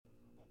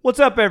What's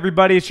up,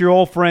 everybody? It's your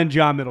old friend,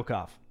 John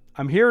Middlecoff.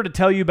 I'm here to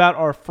tell you about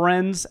our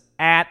friends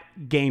at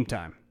Game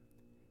Time.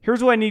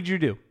 Here's what I need you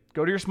to do.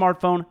 Go to your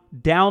smartphone,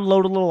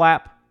 download a little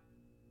app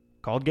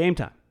called Game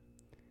Time.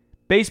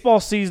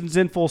 Baseball season's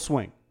in full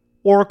swing.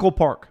 Oracle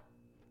Park.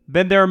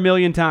 Been there a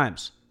million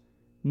times.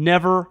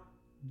 Never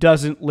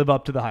doesn't live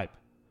up to the hype.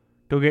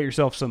 Go get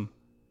yourself some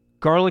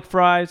garlic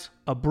fries,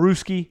 a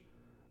brewski,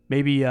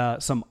 maybe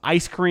some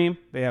ice cream.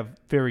 They have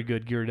very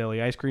good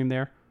Ghirardelli ice cream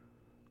there.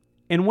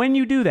 And when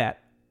you do that,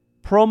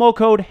 promo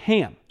code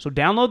HAM. So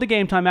download the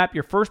Game Time app.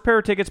 Your first pair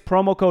of tickets,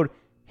 promo code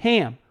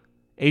HAM,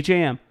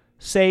 H-A-M,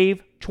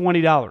 save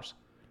 $20.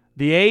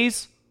 The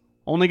A's,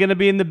 only going to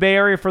be in the Bay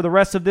Area for the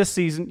rest of this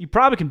season. You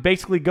probably can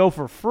basically go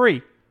for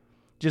free.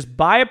 Just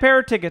buy a pair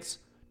of tickets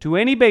to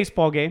any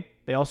baseball game.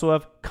 They also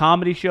have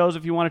comedy shows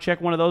if you want to check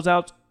one of those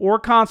out, or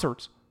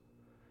concerts.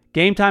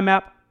 Game Time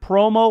app,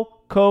 promo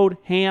code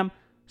HAM,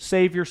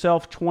 save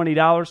yourself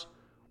 $20.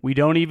 We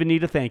don't even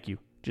need a thank you.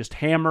 Just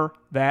hammer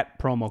that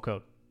promo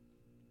code.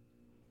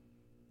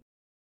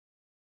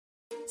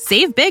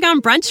 Save big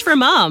on brunch for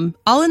mom,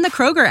 all in the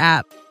Kroger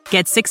app.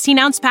 Get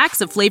 16-ounce packs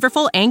of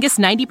flavorful Angus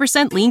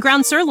 90% lean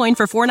ground sirloin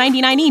for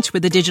 $4.99 each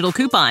with a digital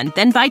coupon.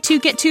 Then buy 2,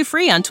 get 2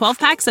 free on 12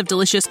 packs of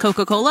delicious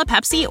Coca-Cola,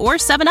 Pepsi, or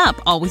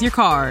 7-Up, all with your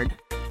card.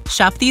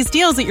 Shop these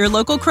deals at your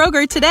local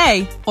Kroger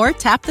today, or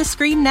tap the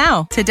screen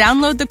now to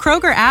download the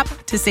Kroger app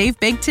to save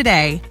big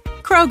today.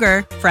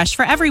 Kroger, fresh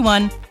for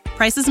everyone.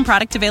 Prices and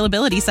product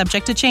availability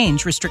subject to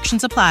change.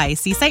 Restrictions apply.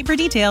 See site for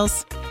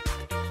details.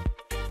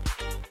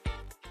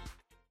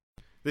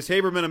 This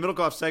Haberman and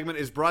Middlecoff segment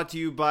is brought to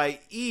you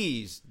by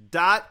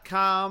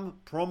ease.com,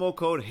 promo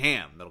code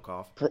HAM,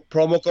 Middlecoff.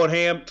 Promo code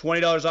HAM,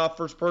 $20 off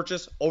first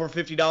purchase, over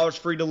 $50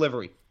 free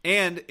delivery.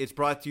 And it's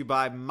brought to you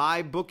by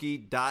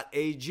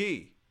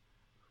mybookie.ag.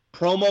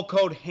 Promo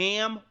code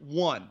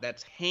HAM1.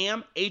 That's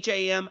HAM,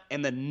 H-A-M,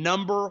 and the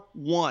number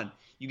 1.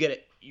 You get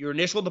it. Your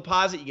initial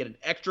deposit, you get an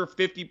extra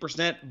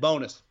 50%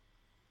 bonus.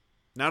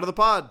 Now to the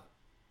pod.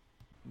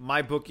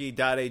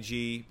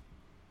 mybookie.ag.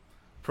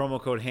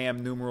 Promo code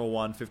HAM, numeral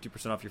 1,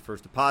 50% off your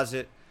first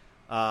deposit.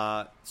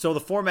 So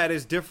the format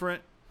is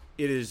different.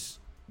 It is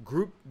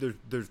group.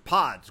 There's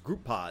pods,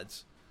 group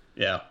pods.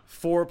 Yeah.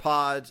 4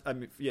 pods.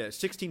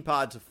 16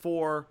 pods of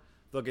 4.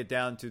 They'll get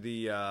down to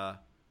the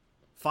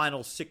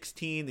final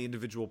 16, the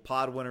individual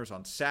pod winners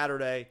on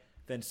Saturday.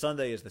 Then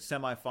Sunday is the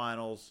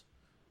semifinals,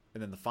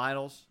 and then the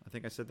finals. I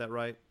think I said that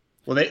right.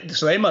 Well,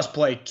 they must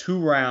play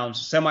 2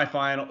 rounds,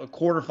 semifinal,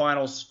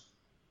 quarterfinals.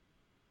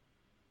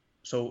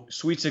 So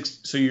Sweet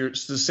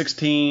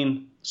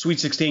 16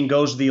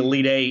 goes to the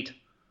Elite 8,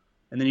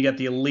 and then you got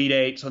the Elite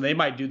 8. So they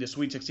might do the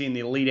Sweet 16,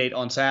 the Elite 8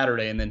 on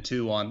Saturday, and then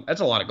 2 on.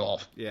 That's a lot of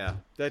golf. Yeah,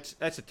 that's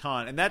a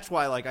ton, and that's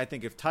why I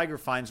think if Tiger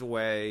finds a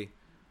way,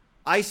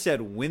 I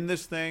said win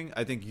this thing.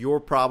 I think you're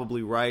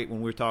probably right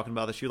when we were talking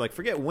about this. You're like,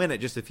 forget win it.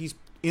 Just if he's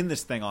in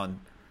this thing on.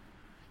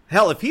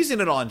 Hell, if he's in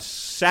it on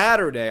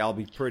Saturday, I'll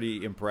be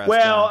pretty impressed.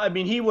 Well, I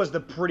mean, he was the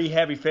pretty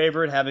heavy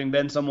favorite, having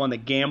been someone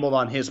that gambled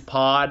on his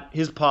pod.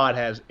 His pod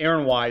has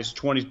Aaron Wise,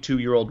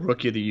 22-year-old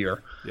Rookie of the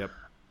Year. Yep.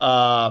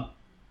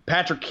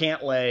 Patrick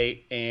Cantlay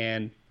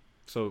and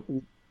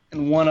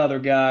one other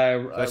guy.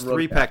 That's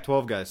 3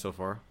 Pac-12 guys so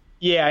far.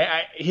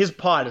 Yeah, his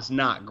pod is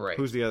not great.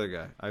 Who's the other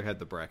guy? I had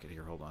the bracket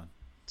here. Hold on.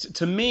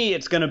 To me,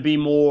 it's going to be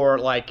more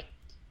like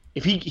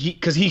if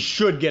because he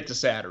should get to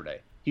Saturday.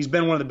 He's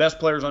been one of the best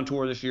players on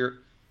tour this year.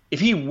 If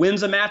he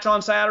wins a match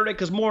on Saturday,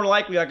 because more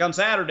likely, like on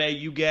Saturday,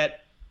 you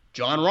get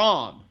John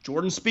Rahm,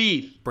 Jordan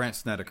Spieth, Brandt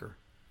Snedeker.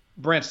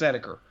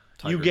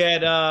 You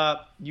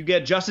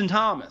get Justin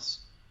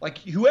Thomas. Like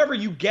whoever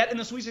you get in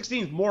the Sweet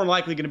 16 is more than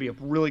likely going to be a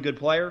really good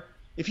player.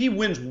 If he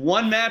wins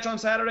one match on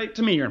Saturday,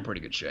 to me, you're in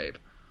pretty good shape.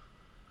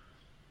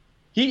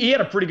 He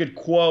had a pretty good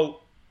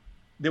quote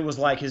that was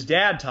like his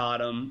dad taught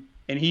him,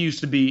 and he used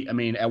to be, I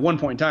mean, at one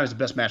point in time, he was the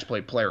best match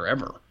play player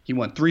ever. He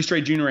won 3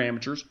 straight junior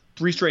amateurs,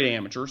 3 straight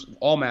amateurs,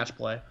 all match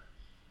play.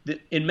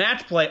 In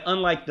match play,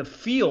 unlike the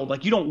field,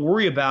 like you don't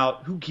worry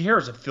about who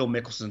cares if Phil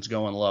Mickelson's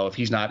going low if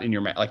he's not in your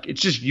match. Like it's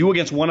just you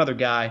against one other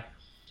guy.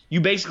 You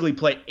basically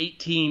play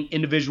 18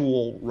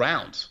 individual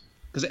rounds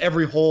because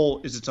every hole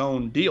is its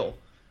own deal.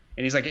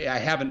 And he's like, I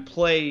haven't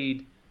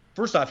played.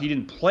 First off, he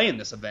didn't play in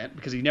this event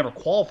because he never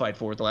qualified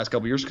for it the last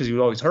couple of years because he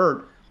was always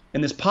hurt.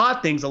 And this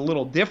pod thing's a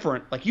little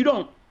different. Like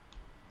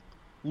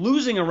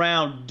losing a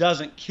round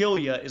doesn't kill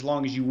you as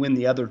long as you win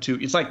the other 2.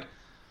 It's like,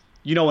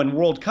 in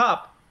World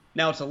Cup.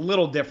 Now it's a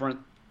little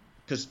different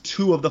because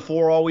 2 of the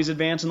 4 always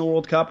advance in the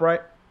World Cup, right?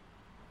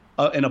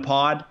 In a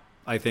pod.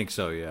 I think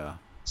so, yeah.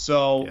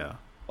 So, yeah.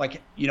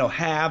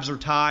 Halves or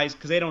ties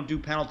because they don't do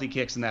penalty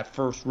kicks in that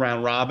first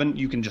round robin.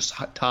 You can just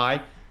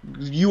tie.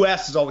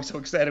 U.S. is always so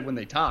excited when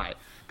they tie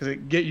because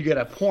you get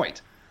a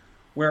point.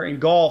 Where in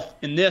golf,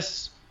 in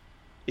this,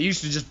 it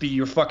used to just be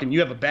you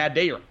have a bad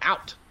day, you're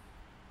out.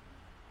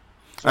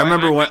 So I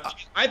remember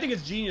I think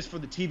it's genius for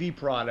the TV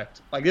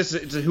product. Like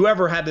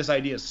whoever had this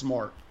idea is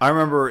smart. I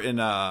remember in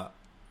the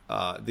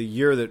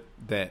year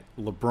that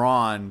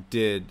LeBron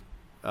did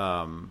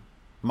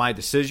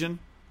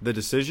The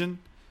Decision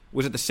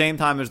was at the same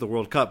time as the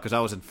World Cup because I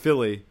was in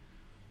Philly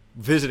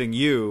visiting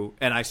you,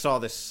 and I saw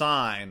this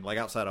sign like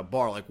outside a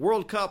bar, like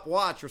World Cup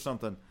watch or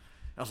something.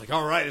 I was like,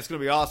 all right, it's gonna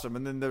be awesome.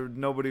 And then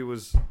nobody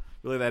was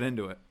really that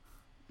into it.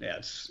 Yeah,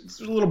 it's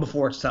a little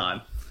before its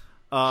time.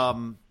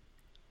 So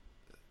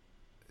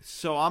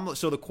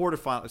the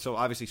quarterfinal. So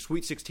obviously,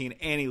 Sweet 16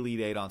 and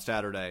Elite 8 on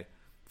Saturday,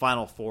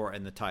 Final Four,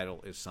 and the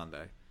title is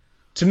Sunday.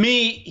 To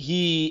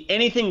me,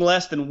 anything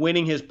less than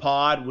winning his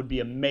pod would be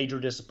a major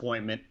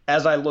disappointment.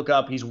 As I look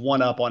up, he's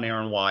one up on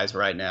Aaron Wise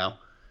right now.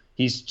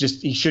 He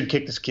should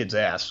kick this kid's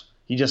ass.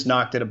 He just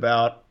knocked it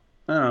about,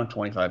 I don't know,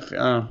 25.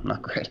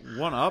 Not great.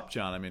 One up,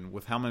 John. I mean,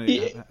 with how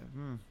many?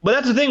 But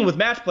that's the thing with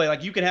match play.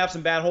 Like, you can have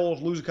some bad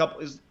holes, lose a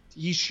couple.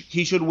 He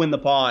should win the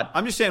pod.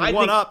 I'm just saying,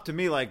 up to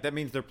me, like that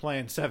means they're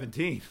playing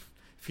 17.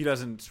 If he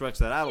doesn't stretch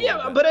that out a little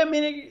bit. Yeah, but I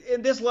mean,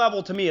 at this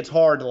level, to me, it's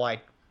hard to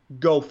like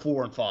go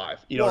 4 and 5.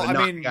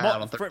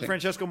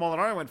 Francesco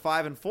Molinari went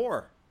 5 and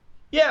 4.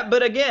 Yeah,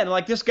 but again,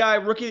 like this guy,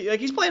 rookie, like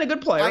he's playing a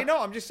good player. I know.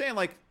 I'm just saying,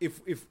 like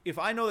if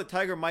I know that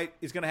Tiger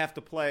is going to have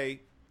to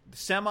play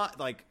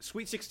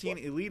Sweet 16,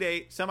 Elite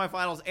 8,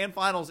 semifinals, and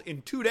finals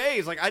in 2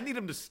 days, like I need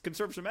him to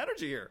conserve some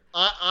energy here.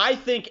 I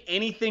think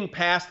anything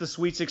past the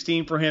Sweet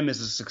 16 for him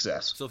is a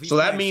success. So if he's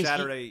that means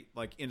Saturday,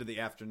 like into the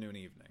afternoon,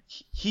 evening,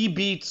 he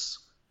beats.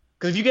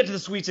 Because if you get to the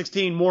Sweet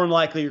 16, more than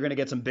likely you're going to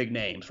get some big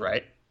names,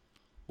 right?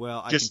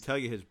 Well, I can tell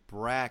you his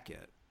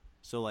bracket.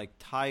 So like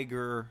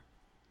Tiger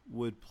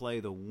would play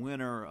the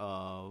winner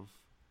of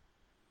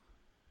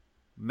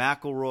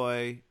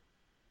McIlroy,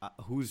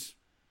 who's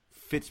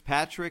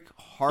Fitzpatrick,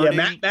 Harding.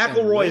 Yeah,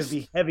 McIlroy is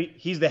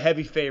he's the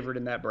heavy favorite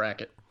in that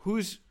bracket.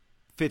 Who's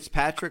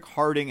Fitzpatrick,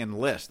 Harding, and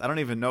List? I don't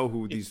even know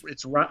who these.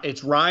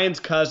 It's Ryan's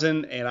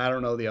cousin, and I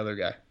don't know the other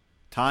guy.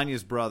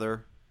 Tanya's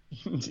brother.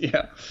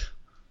 Yeah.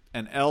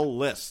 And L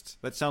List.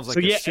 That sounds like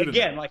a pseudonym.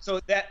 Again, like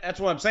that's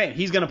what I'm saying.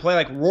 He's going to play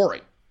like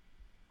Rory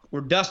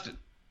or Dustin.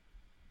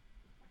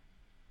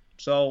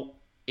 So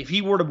if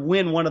he were to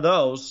win one of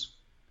those,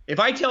 if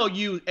I tell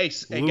you, hey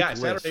guys,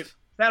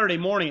 Saturday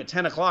morning at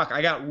 10 o'clock,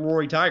 I got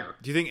Rory Tiger.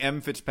 Do you think M.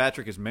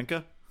 Fitzpatrick is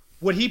Minka?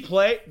 Would he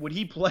play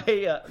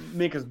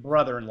Minka's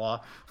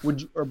brother-in-law?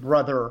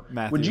 Brother?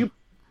 Matthew.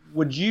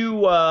 Would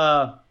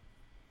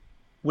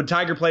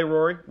Tiger play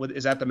Rory?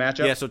 Is that the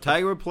matchup? Yeah, so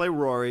Tiger would play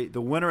Rory. The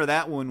winner of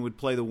that one would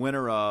play the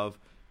winner of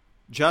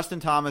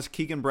Justin Thomas,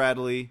 Keegan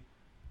Bradley,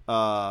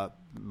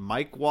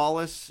 Mike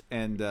Wallace,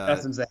 and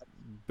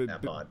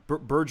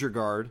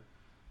Bergergaard.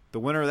 The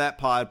winner of that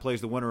pod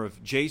plays the winner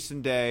of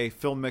Jason Day,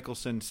 Phil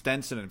Mickelson,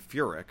 Stenson, and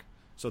Furyk.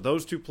 So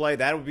those two play.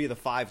 That would be the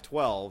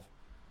 5-12.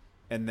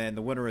 And then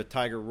the winner of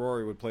Tiger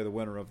Rory would play the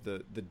winner of the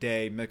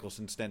Day,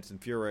 Mickelson, Stenson,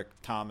 Furyk,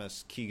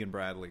 Thomas, Keegan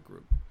Bradley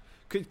group.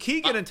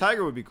 Keegan and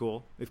Tiger would be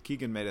cool if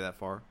Keegan made it that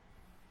far.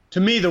 To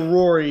me, the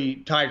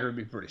Rory Tiger would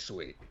be pretty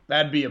sweet.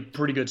 That'd be a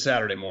pretty good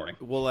Saturday morning.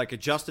 Well, like a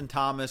Justin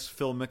Thomas,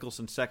 Phil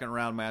Mickelson second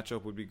round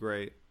matchup would be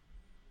great.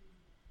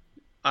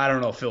 I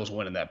don't know if Phil's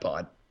winning that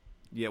pod.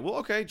 Yeah, well,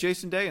 okay,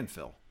 Jason Day and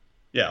Phil.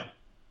 Yeah,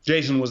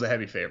 Jason was the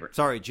heavy favorite.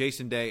 Sorry,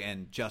 Jason Day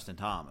and Justin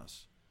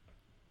Thomas.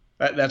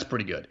 That's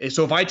pretty good.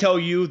 So if I tell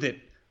you that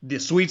the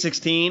Sweet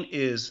 16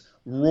 is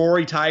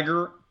Rory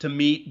Tiger to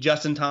meet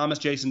Justin Thomas,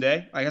 Jason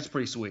Day, that's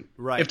pretty sweet.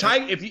 Right. If I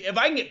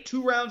can get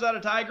 2 rounds out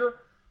of Tiger,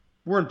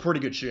 we're in pretty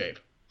good shape.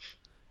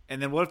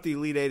 And then what if the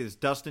Elite 8 is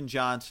Dustin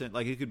Johnson?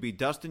 Like it could be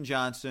Dustin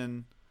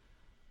Johnson,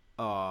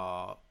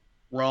 Rahm,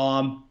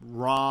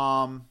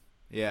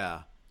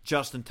 yeah,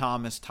 Justin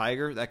Thomas,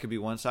 Tiger. That could be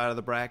one side of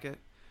the bracket.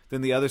 Then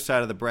the other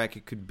side of the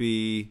bracket could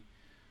be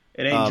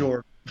it ain't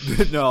Jordan.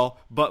 No,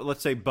 but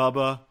let's say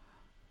Bubba.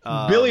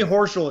 Billy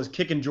Horschel is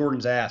kicking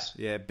Jordan's ass.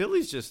 Yeah,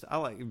 Billy's just I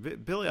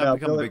like Billy. I've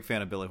become a big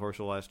fan of Billy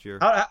Horschel last year.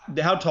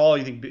 How tall do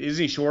you think? Is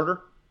he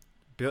shorter?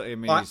 Billy, I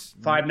mean, he's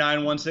 5'9",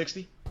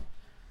 160.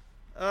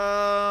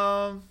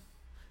 No,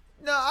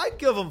 I'd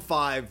give him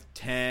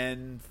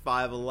 5'10",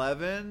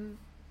 5'11",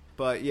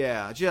 but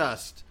yeah,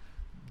 just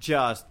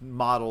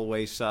model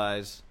waist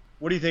size.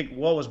 What do you think?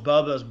 What was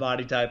Bubba's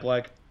body type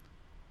like?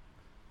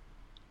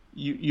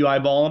 You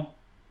eyeball him?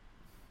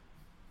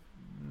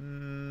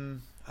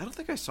 I don't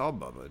think I saw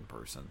Bubba in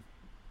person.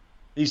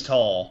 He's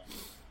tall.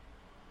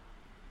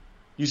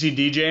 You see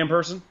DJ in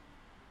person?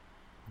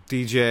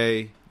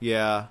 DJ,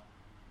 yeah.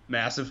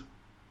 Massive.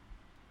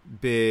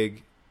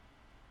 Big.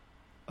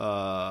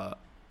 DeChambeau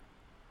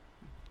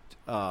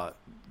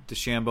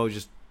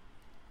just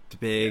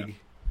big. Yeah.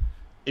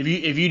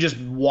 If you just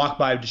walk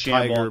by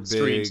DeChambeau on the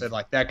street and said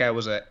like that guy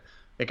was a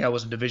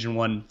Division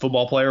I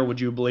football player, would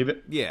you believe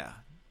it? Yeah.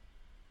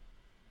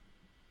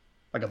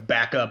 Like a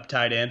backup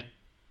tight end?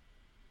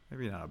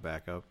 Maybe not a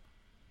backup.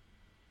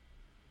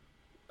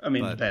 I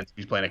mean, it depends if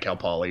he's playing at Cal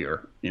Poly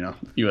or,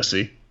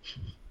 USC.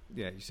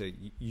 Yeah, you say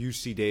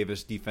UC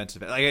Davis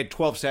defensive. I had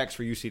 12 sacks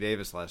for UC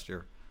Davis last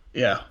year.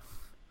 Yeah.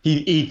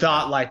 He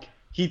thought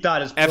his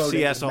pro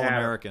FCS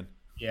All-American.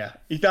 Yeah.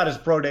 He thought his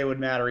pro day would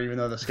matter even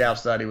though the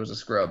scouts thought he was a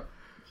scrub.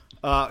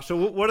 So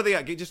what are the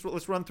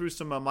let's run through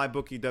some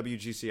MyBookie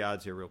WGC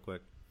odds here real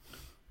quick.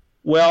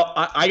 Well,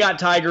 I got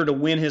Tiger to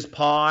win his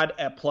pod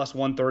at plus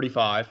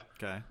 135.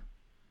 Okay.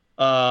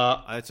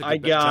 That's a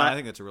good bet. John, I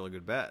think that's a really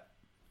good bet.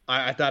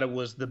 I thought it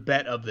was the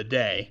bet of the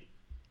day,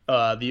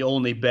 the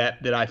only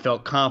bet that I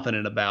felt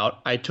confident about.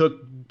 I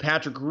took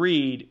Patrick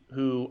Reed,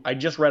 who I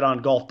just read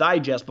on Golf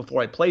Digest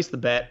before I placed the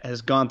bet,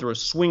 has gone through a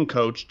swing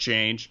coach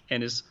change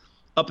and is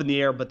up in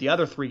the air, but the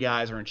other three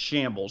guys are in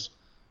shambles.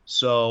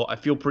 So I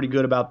feel pretty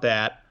good about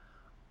that.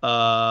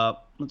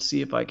 Let's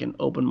see if I can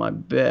open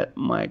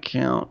my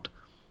account.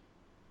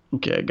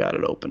 Okay, I got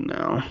it open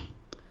now.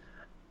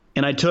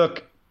 And I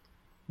took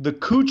the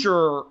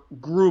Kuchar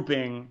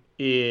grouping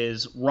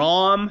is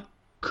Rahm,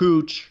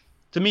 Kuch.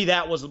 To me,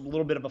 that was a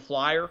little bit of a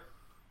flyer.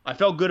 I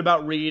felt good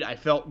about Reed. I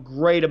felt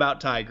great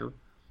about Tiger.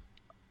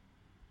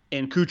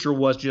 And Kuchar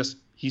was just,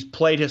 he's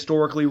played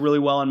historically really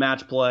well in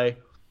match play.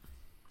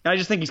 And I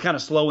just think he's kind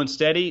of slow and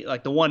steady.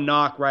 Like the one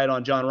knock right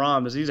on Jon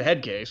Rahm is he's a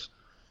head case.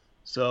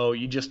 So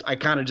I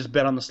kind of just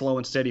bet on the slow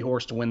and steady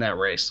horse to win that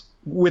race.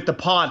 With the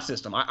pod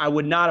system, I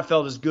would not have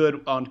felt as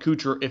good on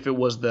Kuchar if it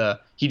was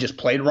he just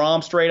played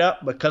Rahm straight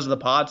up because of the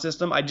pod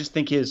system. I just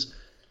think his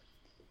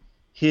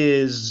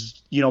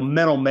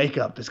mental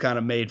makeup is kind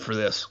of made for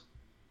this.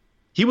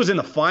 He was in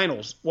the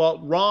finals. Well,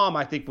 Rahm,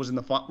 I think, was in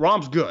the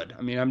Rahm's good.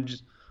 I mean,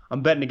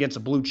 I'm betting against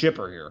a blue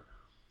chipper here.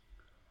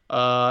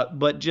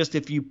 But just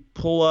if you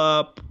pull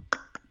up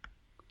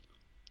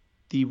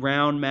the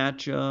round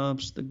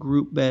matchups, the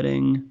group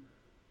betting,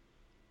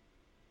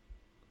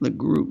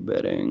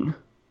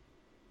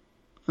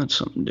 that's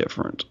something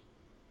different.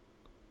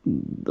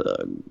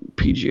 The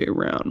PGA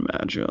round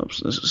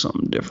matchups, this is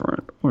something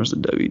different. Where's the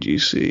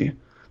WGC?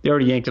 They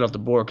already yanked it off the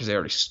board because they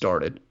already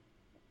started.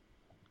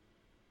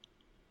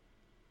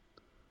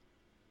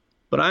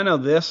 But I know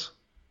this,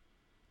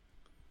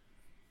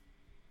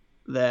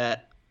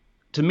 that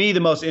to me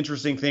the most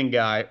interesting thing,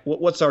 Guy,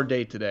 what's our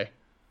date today?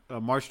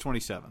 March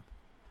 27th.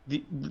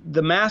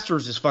 The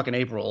Masters is fucking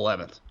April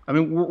 11th. I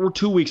mean, we're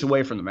 2 weeks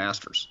away from the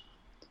Masters.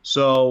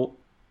 So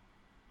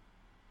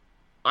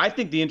I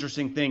think the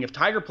interesting thing, if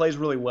Tiger plays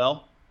really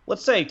well,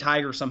 let's say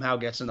Tiger somehow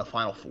gets in the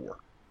Final Four.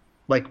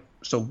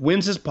 So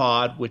wins his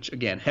pod, which,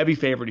 again, heavy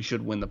favorite, he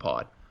should win the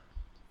pod.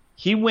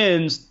 He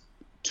wins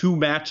 2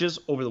 matches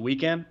over the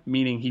weekend,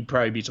 meaning he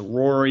probably beats a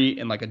Rory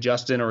and like a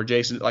Justin or a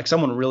Jason, like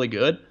someone really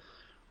good.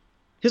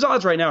 His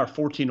odds right now are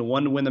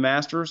 14-1 to win the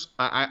Masters.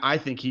 I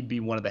think he'd be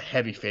one of the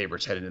heavy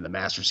favorites heading into the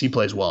Masters. He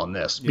plays well in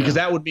this because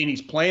that would mean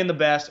he's playing the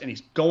best and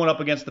he's going up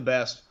against the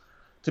best.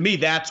 To me,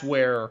 that's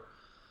where,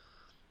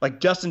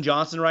 like, Dustin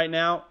Johnson right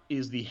now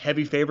is the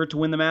heavy favorite to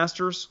win the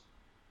Masters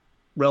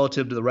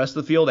relative to the rest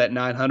of the field at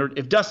 900.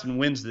 If Dustin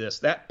wins this,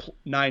 that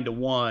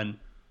 9-1,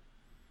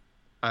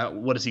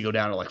 what does he go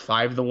down to, like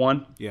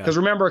 5-1? Yeah. Because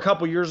remember a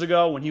couple years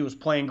ago when he was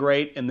playing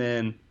great and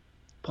then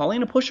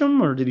Paulina push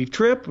him, or did he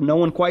trip? No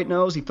one quite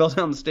knows. He fell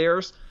down the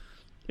stairs.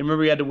 And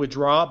remember he had to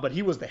withdraw, but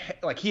he was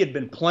he had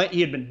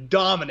been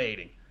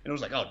dominating. And it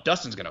was like, oh,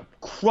 Dustin's going to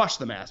crush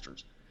the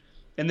Masters.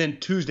 And then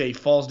Tuesday he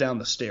falls down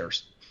the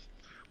stairs,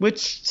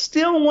 which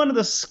still one of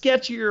the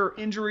sketchier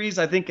injuries,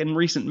 I think, in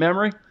recent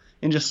memory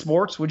in just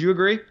sports. Would you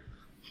agree?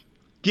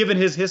 Given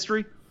his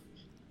history?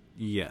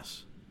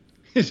 Yes.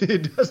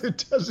 It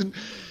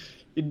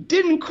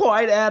didn't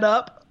quite add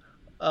up.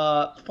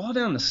 Fall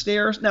down the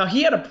stairs. Now,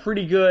 he had a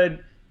pretty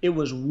good, it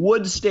was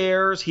wood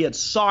stairs. He had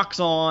socks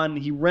on.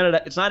 He rented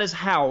it. It's not his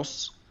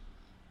house,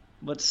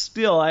 but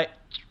still,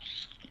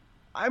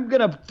 I'm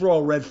going to throw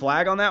a red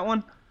flag on that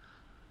one.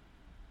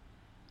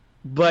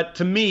 But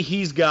to me,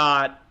 he's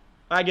got,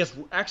 I guess,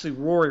 actually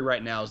Rory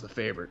right now is the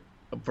favorite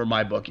for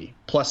my bookie.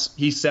 Plus,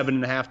 he's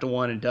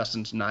 7.5-1 and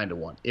Dustin's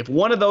 9-1. If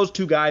one of those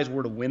two guys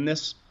were to win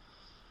this,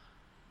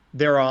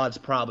 their odds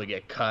probably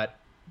get cut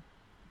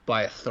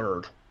by a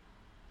third.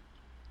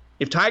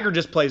 If Tiger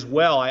just plays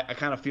well, I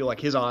kind of feel like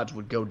his odds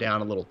would go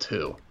down a little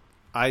too.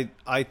 I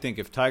think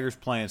if Tiger's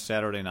playing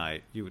Saturday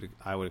night,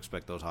 I would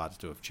expect those odds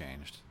to have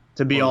changed.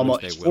 To be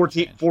almost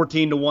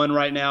 14-1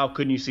 right now.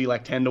 couldn't you see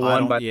like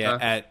 10-1 by the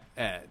time?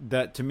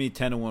 That to me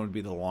 10-1 would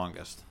be the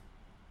longest.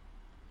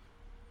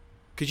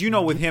 Because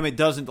with him he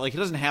doesn't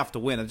have to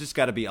win. It's just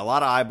got to be a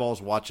lot of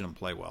eyeballs watching him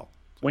play well.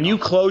 When you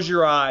close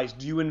your eyes,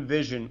 do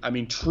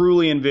you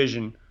truly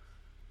envision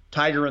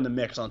Tiger in the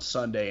mix on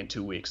Sunday in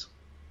 2 weeks?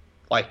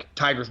 Like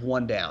Tiger's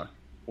one down,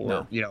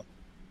 or no.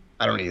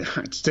 I don't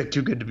either. It's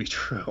too good to be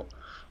true.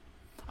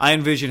 I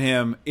envision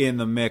him in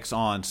the mix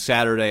on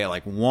Saturday at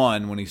like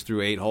 1 when he's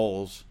through 8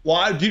 holes.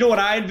 Well, do you know what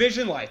I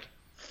envision? Like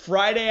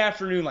Friday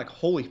afternoon, like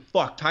holy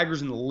fuck,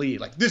 Tiger's in the lead.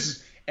 Like this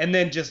is, and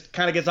then just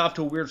kind of gets off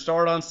to a weird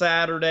start on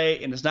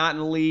Saturday and is not in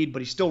the lead,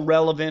 but he's still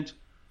relevant.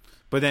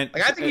 But then,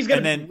 like, I think he's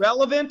going to be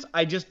relevant.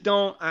 I just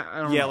don't. I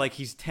don't know. Yeah, like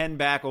he's 10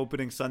 back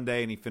opening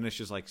Sunday, and he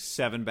finishes like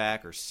 7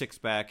 back or 6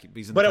 back.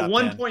 He's in but the at top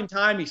one 10. point in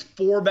time, he's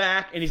 4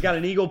 back, and he's got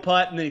an eagle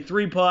putt, and then he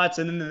 3 putts,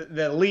 and then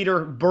the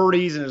leader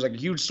birdies, and there's like a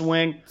huge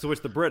swing. So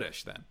it's the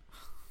British then.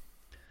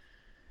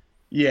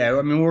 Yeah,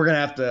 I mean we're gonna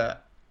have to.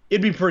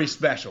 It'd be pretty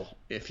special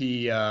if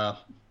he.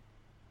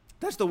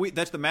 That's the week.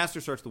 That's the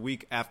Masters starts the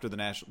week after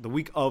the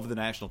week of the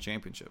national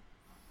championship.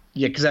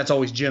 Yeah, because that's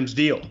always Jim's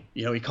deal.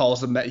 He calls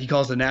the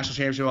national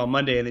championship on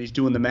Monday, and then he's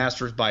doing the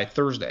Masters by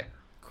Thursday.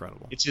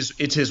 incredible.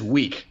 It's his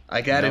week.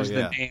 Like that is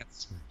yeah. the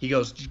Nance.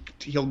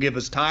 He'll give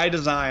his tie to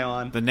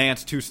Zion. The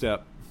Nance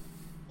two-step.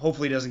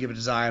 Hopefully he doesn't give it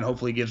to Zion.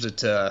 Hopefully he gives it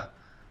to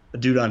a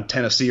dude on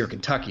Tennessee or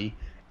Kentucky.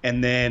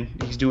 And then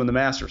he's doing the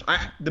Masters.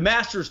 The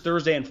Masters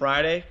Thursday and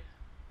Friday.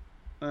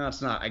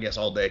 It's not, I guess,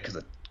 all day because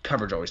the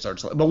coverage always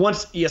starts late. But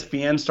once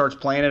ESPN starts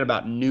playing it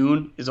about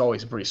noon, is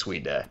always a pretty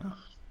sweet day.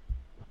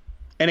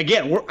 And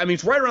again,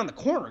 it's right around the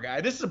corner, guy.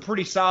 This is a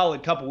pretty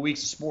solid couple of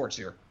weeks of sports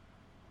here.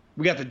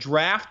 We got the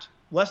draft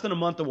less than a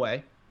month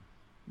away.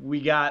 We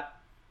got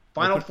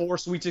Final Four,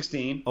 Sweet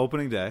 16.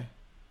 Opening day.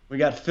 We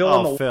got Phil.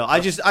 Oh, Phil.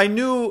 I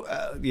knew,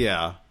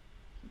 yeah.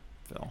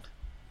 Phil.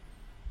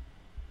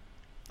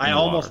 I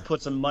almost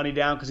put some money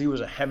down because he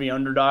was a heavy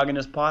underdog in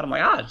this pot. I'm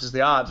like, it's just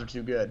the odds are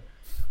too good.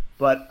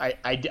 But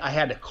I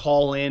had to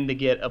call in to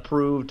get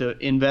approved to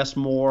invest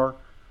more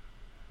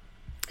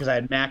because I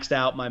had maxed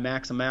out my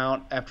max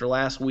amount after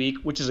last week,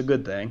 which is a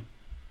good thing.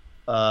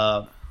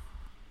 So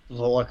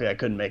luckily I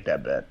couldn't make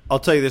that bet. I'll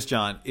tell you this,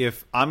 John.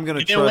 If I'm going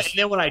to trust... And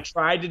then when I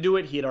tried to do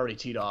it, he had already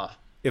teed off.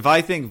 If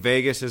I think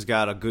Vegas has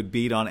got a good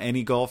beat on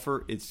any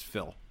golfer, it's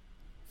Phil.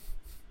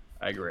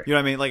 I agree. You know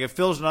what I mean? Like, if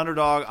Phil's an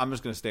underdog, I'm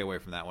just going to stay away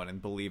from that one and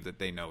believe that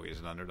they know he's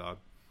an underdog.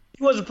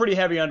 He was a pretty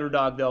heavy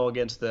underdog, though,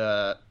 against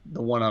the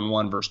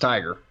one-on-one versus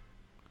Tiger,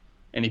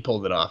 and he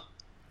pulled it off.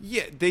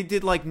 Yeah, they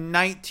did like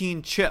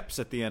 19 chips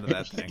at the end of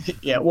that thing.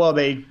 Yeah, well,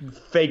 they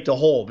faked a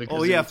hole.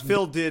 Because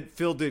Phil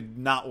did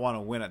not want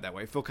to win it that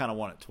way. Phil kind of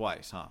won it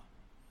twice, huh?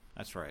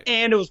 That's right.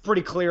 And it was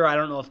pretty clear. I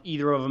don't know if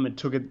either of them had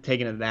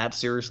taken it that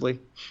seriously.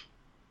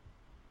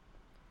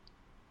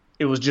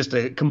 It was just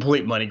a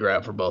complete money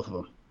grab for both of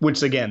them.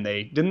 Which, again,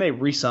 didn't they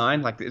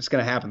re-sign? Like, it's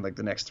going to happen like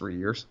the next 3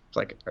 years. It's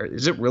like,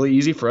 is it really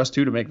easy for us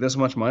two to make this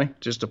much money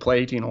just to play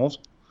 18 holes?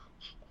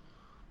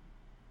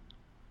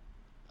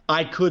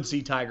 I could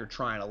see Tiger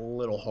trying a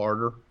little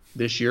harder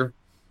this year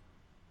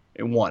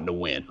and wanting to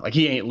win. Like,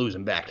 he ain't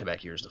losing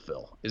back-to-back years to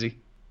Phil, is he?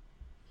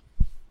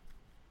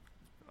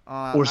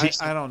 Or is he?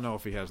 I don't know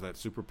if he has that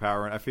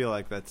superpower. I feel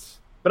like that's...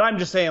 But I'm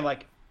just saying,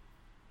 like,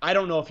 I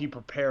don't know if he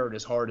prepared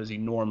as hard as he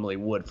normally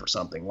would for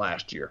something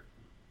last year.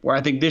 Where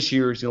I think this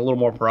year he's in a little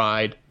more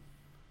pride.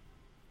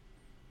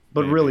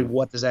 But really,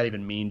 what does that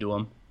even mean to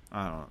him?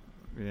 I don't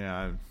know.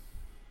 Yeah,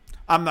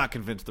 I'm not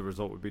convinced the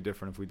result would be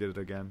different if we did it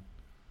again.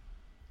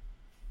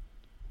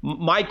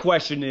 My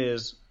question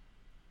is,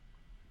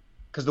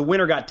 because the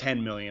winner got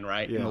 $10 million,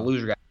 right? Yeah. And the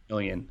loser got $1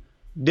 million.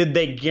 Did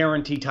they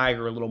guarantee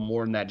Tiger a little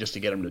more than that just to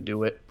get him to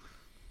do it?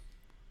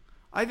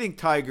 I think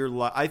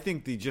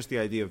just the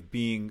idea of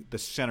being the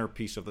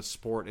centerpiece of the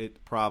sport,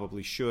 it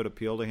probably should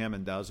appeal to him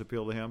and does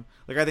appeal to him.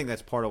 Like, I think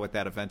that's part of what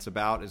that event's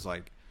about is,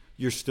 like,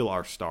 you're still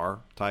our star,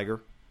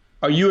 Tiger.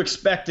 Are you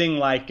expecting,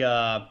 like,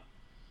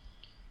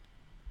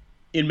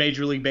 in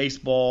Major League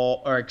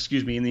Baseball, or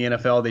excuse me, in the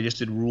NFL, they just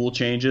did rule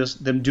changes,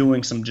 them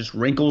doing some just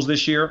wrinkles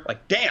this year?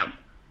 Like, damn,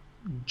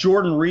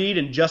 Jordan Reed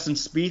and Justin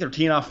Spieth are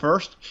teeing off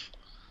first?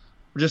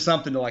 Or just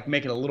something to, like,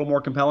 make it a little more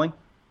compelling?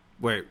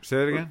 Wait, say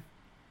that again?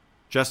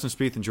 Justin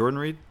Spieth and Jordan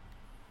Reed?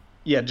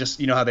 Yeah, just,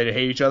 you know how they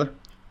hate each other?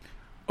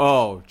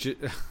 Oh.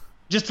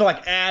 Just to,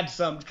 like, add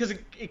some, because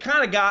it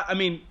kind of got,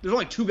 there's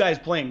only two guys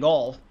playing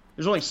golf.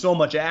 There's only so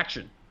much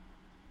action.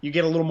 You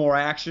get a little more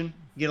action,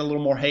 you get a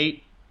little more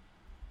hate.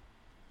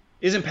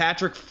 Isn't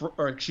Patrick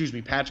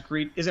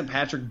Reed, isn't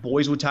Patrick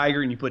boys with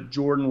Tiger and you put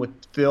Jordan with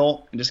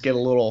Phil and just get a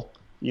little,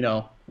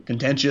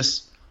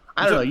 contentious?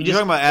 I don't know. You're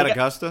talking about at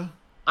Augusta?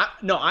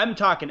 No, I'm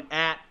talking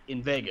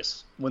in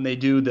Vegas when they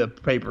do the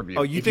pay-per-view.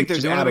 Oh, you think they're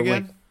doing it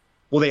again?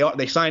 Well,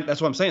 they signed.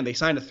 That's what I'm saying. They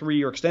signed a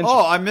 3-year extension.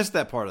 Oh, I missed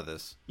that part of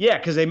this. Yeah,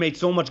 because they made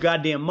so much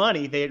goddamn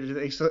money.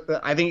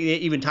 I think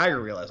even Tiger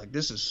realized, like,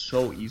 this is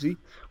so easy.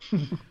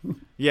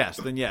 Yes.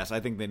 I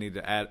think they need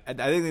to add. I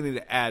think they need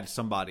to add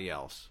somebody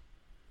else.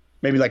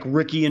 Maybe like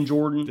Ricky and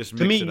Jordan. Just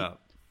mix it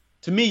up.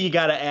 To me, you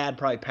got to add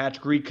probably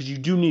Patrick Reed because you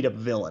do need a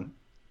villain.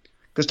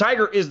 Because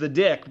Tiger is the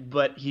dick,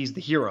 but he's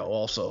the hero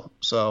also.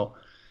 So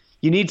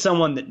you need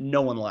someone that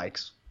no one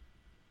likes.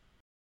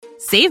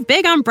 Save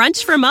big on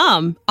brunch for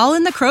mom, all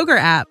in the Kroger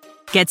app.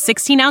 Get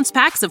 16-ounce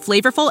packs of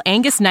flavorful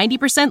Angus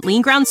 90%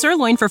 lean ground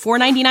sirloin for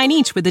 $4.99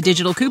 each with a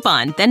digital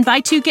coupon. Then buy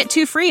 2, get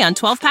 2 free on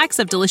 12 packs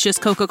of delicious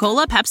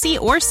Coca-Cola, Pepsi,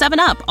 or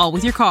 7-Up, all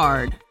with your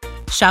card.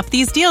 Shop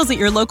these deals at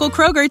your local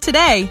Kroger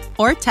today,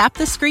 or tap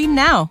the screen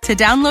now to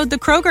download the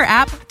Kroger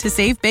app to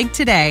save big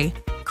today.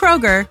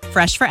 Kroger,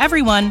 fresh for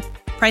everyone.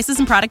 Prices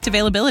and product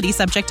availability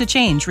subject to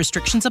change.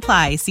 Restrictions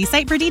apply. See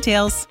site for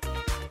details.